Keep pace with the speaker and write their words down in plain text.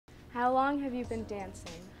How long have you been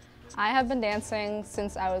dancing? I have been dancing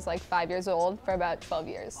since I was like 5 years old for about 12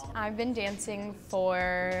 years. I've been dancing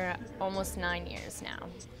for almost 9 years now.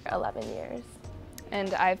 11 years.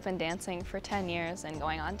 And I've been dancing for 10 years and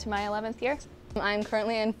going on to my 11th year. I'm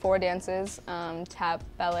currently in 4 dances, tap,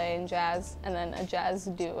 ballet, and jazz, and then a jazz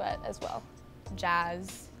duet as well.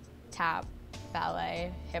 Jazz, tap,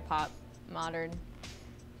 ballet, hip hop, modern,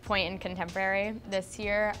 point and contemporary. This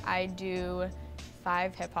year I do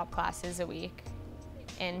 5 hip hop classes a week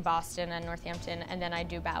in Boston and Northampton, and then I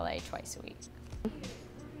do ballet twice a week.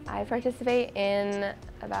 I participate in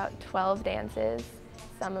about 12 dances.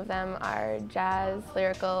 Some of them are jazz,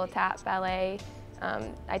 lyrical, tap, ballet.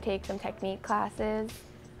 I take some technique classes,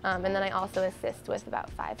 and then I also assist with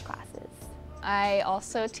about 5 classes. I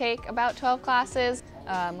also take about 12 classes,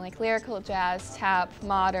 like lyrical, jazz, tap,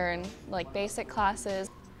 modern, like basic classes.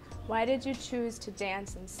 Why did you choose to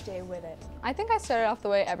dance and stay with it? I think I started off the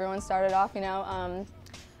way everyone started off, you know,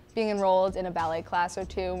 being enrolled in a ballet class or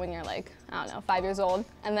 2 when you're like, I don't know, 5 years old.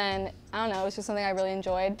 And then, I don't know, it was just something I really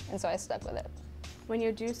enjoyed, and so I stuck with it. When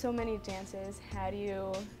you do so many dances, how do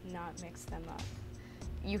you not mix them up?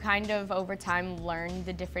 You kind of, over time, learn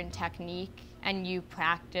the different technique, and you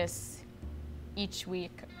practice each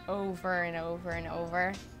week over and over and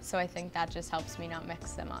over. So I think that just helps me not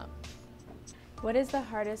mix them up. What is the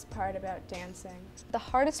hardest part about dancing? The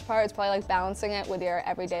hardest part is probably like balancing it with your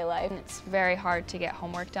everyday life. It's very hard to get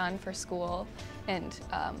homework done for school, and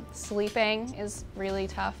sleeping is really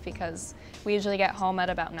tough because we usually get home at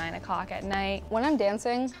about 9 o'clock at night. When I'm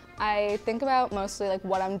dancing, I think about mostly like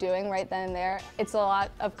what I'm doing right then and there. It's a lot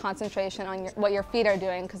of concentration on what your feet are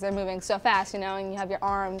doing because they're moving so fast, you know, and you have your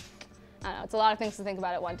arms. I don't know, it's a lot of things to think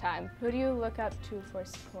about at one time. Who do you look up to for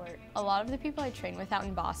support? A lot of the people I train with out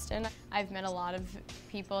in Boston, I've met a lot of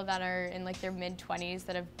people that are in like their mid-20s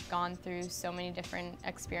that have gone through so many different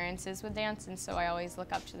experiences with dance, and so I always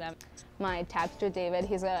look up to them. My tap teacher, David,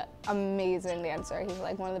 he's an amazing dancer. He's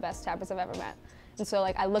like one of the best tappers I've ever met. And so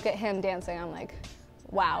like I look at him dancing, I'm like,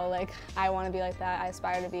 wow, like I want to be like that. I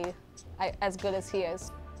aspire to be as good as he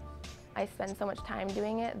is. I spend so much time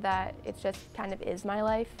doing it that it just kind of is my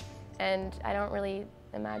life. And I don't really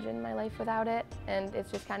imagine my life without it, and it's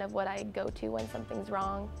just kind of what I go to when something's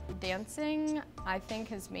wrong. Dancing, I think,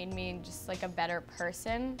 has made me just like a better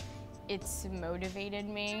person. It's motivated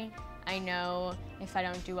me. I know if I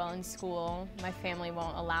don't do well in school, my family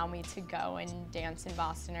won't allow me to go and dance in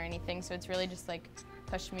Boston or anything, so it's really just like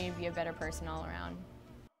pushed me to be a better person all around.